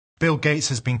Bill Gates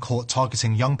has been caught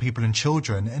targeting young people and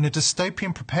children in a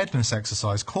dystopian preparedness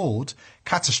exercise called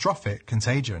Catastrophic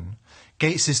Contagion.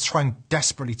 Gates is trying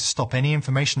desperately to stop any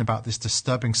information about this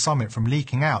disturbing summit from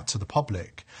leaking out to the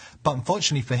public. But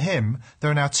unfortunately for him, there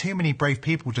are now too many brave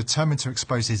people determined to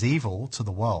expose his evil to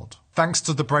the world. Thanks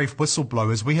to the brave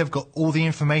whistleblowers, we have got all the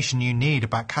information you need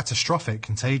about catastrophic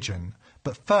contagion.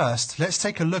 But first, let's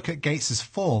take a look at Gates's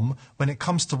form when it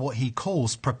comes to what he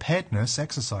calls preparedness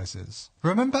exercises.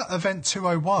 Remember Event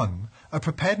 201, a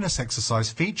preparedness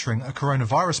exercise featuring a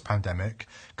coronavirus pandemic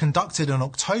conducted in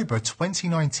October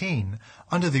 2019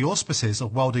 under the auspices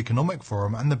of World Economic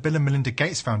Forum and the Bill and Melinda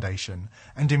Gates Foundation,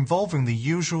 and involving the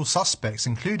usual suspects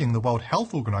including the World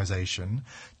Health Organization,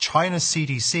 China's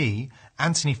CDC,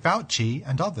 Anthony Fauci,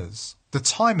 and others. The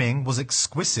timing was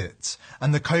exquisite,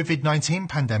 and the COVID-19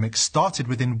 pandemic started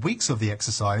within weeks of the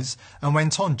exercise and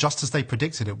went on just as they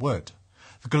predicted it would.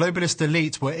 The globalist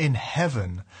elite were in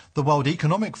heaven. The World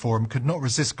Economic Forum could not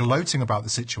resist gloating about the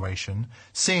situation,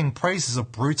 seeing praises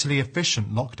of brutally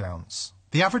efficient lockdowns.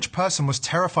 The average person was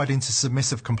terrified into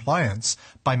submissive compliance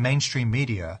by mainstream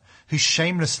media, who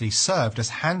shamelessly served as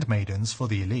handmaidens for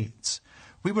the elite.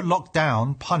 We were locked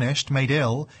down, punished, made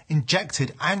ill,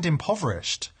 injected and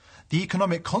impoverished. The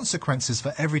economic consequences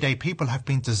for everyday people have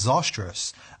been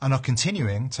disastrous and are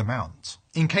continuing to mount.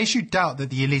 In case you doubt that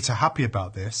the elite are happy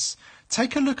about this,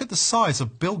 take a look at the size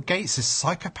of Bill Gates'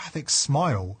 psychopathic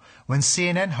smile when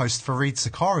CNN host Fareed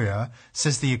Zakaria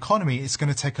says the economy is going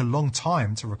to take a long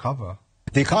time to recover.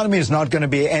 The economy is not going to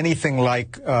be anything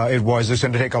like it was. It's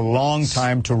going to take a long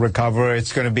time to recover.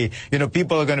 It's going to be,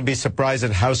 people are going to be surprised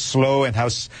at how slow and how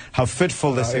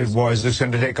fitful it was. It's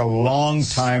going to take a long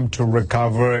time to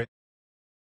recover.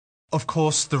 Of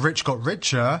course, the rich got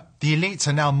richer. The elites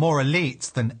are now more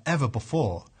elite than ever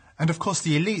before. And of course,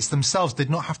 the elites themselves did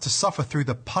not have to suffer through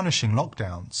the punishing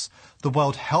lockdowns. The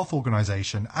World Health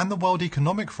Organization and the World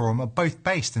Economic Forum are both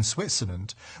based in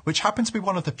Switzerland, which happened to be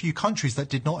one of the few countries that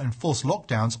did not enforce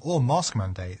lockdowns or mask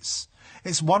mandates.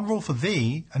 It's one rule for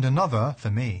thee and another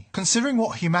for me. Considering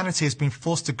what humanity has been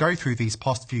forced to go through these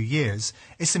past few years,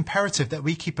 it's imperative that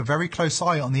we keep a very close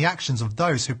eye on the actions of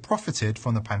those who profited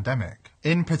from the pandemic.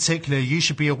 In particular, you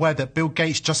should be aware that Bill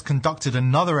Gates just conducted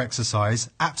another exercise,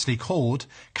 aptly called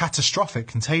Catastrophic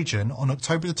Contagion, on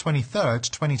October the 23rd,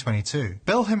 2022.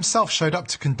 Bill himself showed up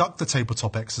to conduct the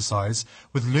tabletop exercise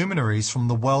with luminaries from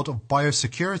the world of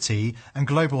biosecurity and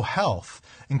global health,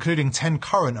 including 10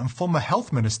 current and former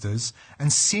health ministers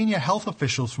and senior health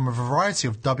officials from a variety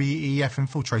of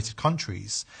WEF-infiltrated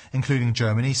countries, including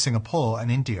Germany, Singapore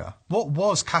and India. What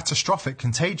was catastrophic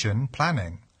contagion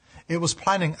planning? It was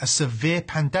planning a severe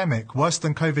pandemic worse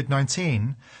than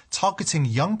COVID-19, targeting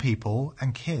young people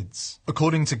and kids.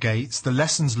 According to Gates, the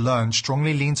lessons learned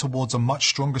strongly lean towards a much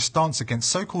stronger stance against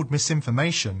so-called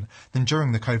misinformation than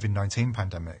during the COVID-19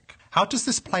 pandemic. How does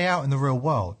this play out in the real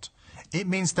world? It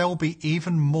means there will be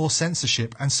even more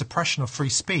censorship and suppression of free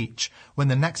speech when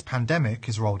the next pandemic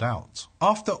is rolled out.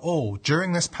 After all,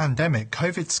 during this pandemic,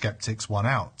 COVID skeptics won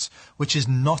out, which is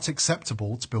not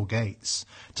acceptable to Bill Gates.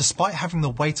 Despite having the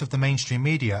weight of the mainstream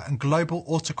media and global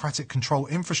autocratic control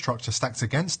infrastructure stacked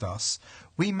against us,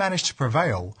 we managed to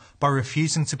prevail by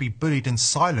refusing to be bullied and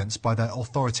silenced by their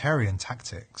authoritarian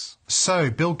tactics. So,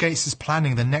 Bill Gates is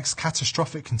planning the next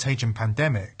catastrophic contagion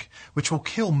pandemic, which will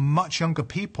kill much younger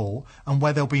people and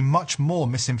where there'll be much more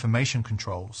misinformation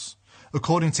controls.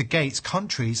 According to Gates,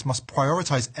 countries must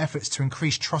prioritise efforts to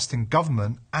increase trust in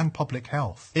government and public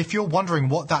health. If you're wondering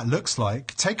what that looks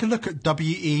like, take a look at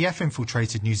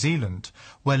WEF-infiltrated New Zealand,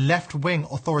 where left-wing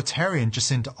authoritarian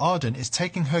Jacinda Ardern is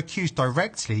taking her cues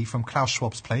directly from Klaus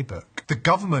Schwab's playbook. The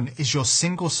government is your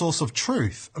single source of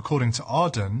truth, according to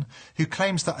Ardern, who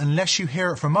claims that unless you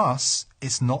hear it from us,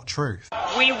 it's not truth.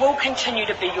 We will continue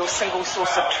to be your single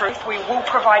source of truth. We will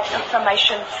provide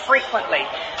information frequently.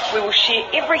 We will share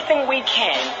everything we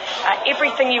can,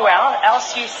 everything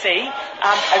else you see,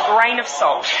 a grain of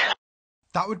salt.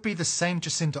 That would be the same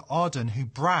Jacinda Ardern who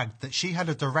bragged that she had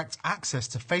a direct access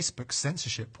to Facebook's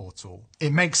censorship portal.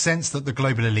 It makes sense that the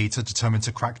global elite are determined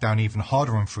to crack down even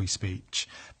harder on free speech.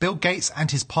 Bill Gates and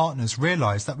his partners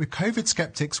realised that with COVID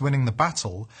skeptics winning the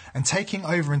battle and taking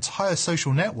over entire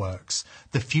social networks,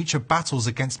 the future battles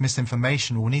against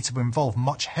misinformation will need to involve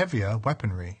much heavier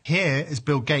weaponry. Here is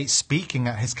Bill Gates speaking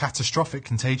at his catastrophic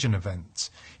contagion event.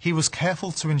 He was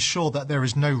careful to ensure that there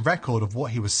is no record of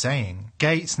what he was saying.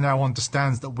 Gates now understands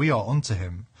that we are onto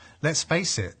him. Let's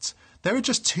face it, There are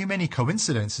just too many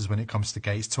coincidences when it comes to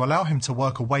Gates to allow him to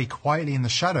work away quietly in the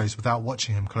shadows without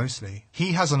watching him closely.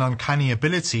 He has an uncanny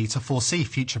ability to foresee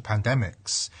future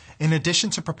pandemics. In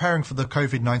addition to preparing for the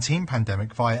COVID-19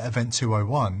 pandemic via Event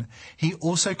 201, he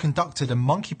also conducted a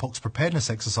monkeypox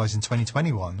preparedness exercise in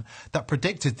 2021 that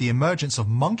predicted the emergence of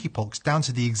monkeypox down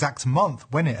to the exact month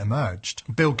when it emerged.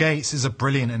 Bill Gates is a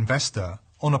brilliant investor,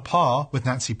 on a par with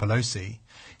Nancy Pelosi.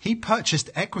 He purchased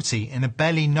equity in a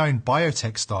barely known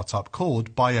biotech startup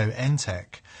called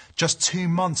BioNTech just 2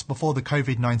 months before the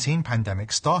COVID-19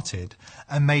 pandemic started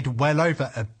and made well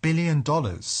over $1 billion.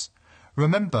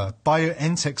 Remember,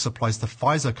 BioNTech supplies the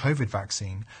Pfizer COVID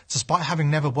vaccine, despite having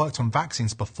never worked on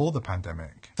vaccines before the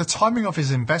pandemic. The timing of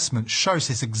his investment shows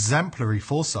his exemplary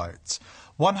foresight.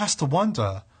 One has to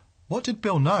wonder, what did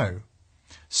Bill know?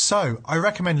 So, I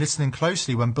recommend listening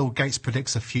closely when Bill Gates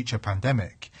predicts a future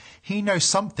pandemic. He knows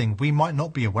something we might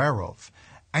not be aware of,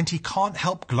 and he can't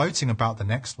help gloating about the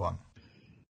next one.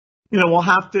 We'll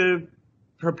have to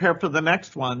prepare for the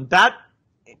next one. That,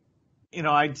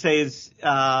 I'd say is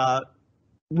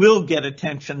will get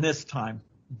attention this time.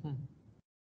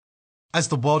 As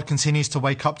the world continues to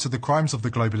wake up to the crimes of the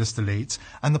globalist elite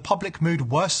and the public mood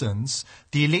worsens,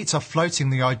 the elites are floating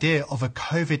the idea of a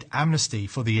COVID amnesty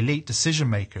for the elite decision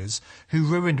makers who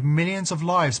ruined millions of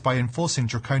lives by enforcing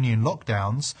draconian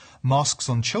lockdowns, masks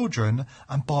on children,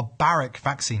 and barbaric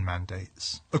vaccine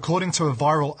mandates. According to a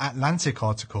viral Atlantic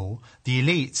article, the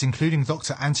elites, including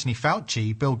Dr. Anthony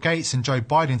Fauci, Bill Gates, and Joe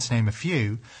Biden, to name a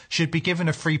few, should be given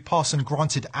a free pass and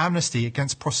granted amnesty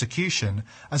against prosecution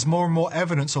as more and more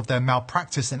evidence of their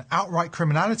malpractice and outright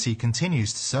criminality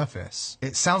continues to surface.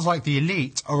 It sounds like the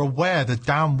elite are aware the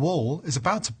damn wall is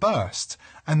about to burst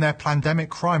and their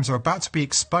pandemic crimes are about to be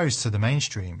exposed to the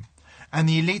mainstream. And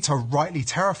the elite are rightly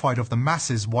terrified of the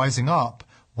masses wising up,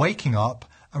 waking up,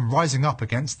 and rising up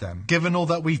against them. Given all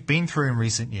that we've been through in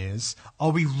recent years, are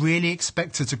we really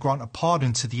expected to grant a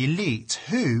pardon to the elite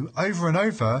who, over and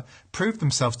over, proved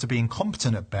themselves to be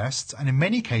incompetent at best and in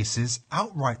many cases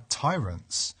outright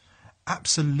tyrants?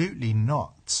 Absolutely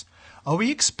not. Are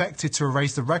we expected to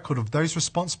erase the record of those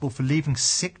responsible for leaving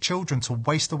sick children to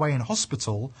waste away in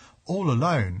hospital all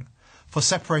alone, for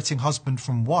separating husband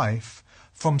from wife,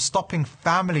 from stopping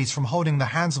families from holding the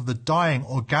hands of the dying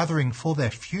or gathering for their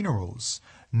funerals?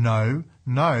 No,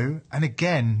 no, and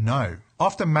again no.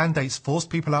 After mandates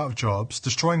forced people out of jobs,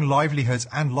 destroying livelihoods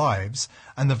and lives,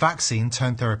 and the vaccine,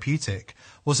 turned therapeutic,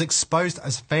 was exposed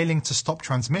as failing to stop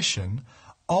transmission,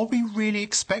 are we really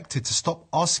expected to stop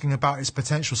asking about its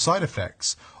potential side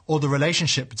effects or the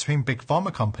relationship between big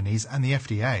pharma companies and the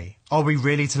FDA? Are we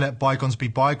really to let bygones be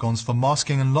bygones for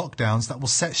masking and lockdowns that will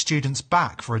set students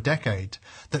back for a decade,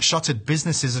 that shuttered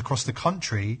businesses across the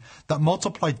country, that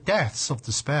multiplied deaths of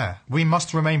despair? We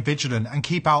must remain vigilant and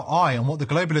keep our eye on what the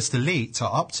globalist elite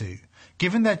are up to.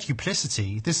 Given their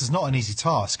duplicity, this is not an easy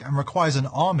task and requires an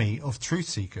army of truth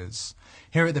seekers.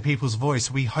 Here at The People's Voice,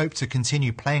 we hope to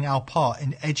continue playing our part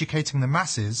in educating the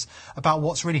masses about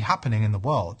what's really happening in the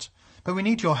world. But we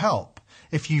need your help.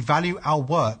 If you value our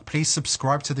work, please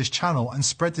subscribe to this channel and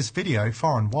spread this video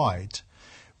far and wide.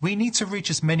 We need to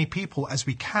reach as many people as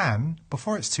we can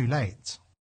before it's too late.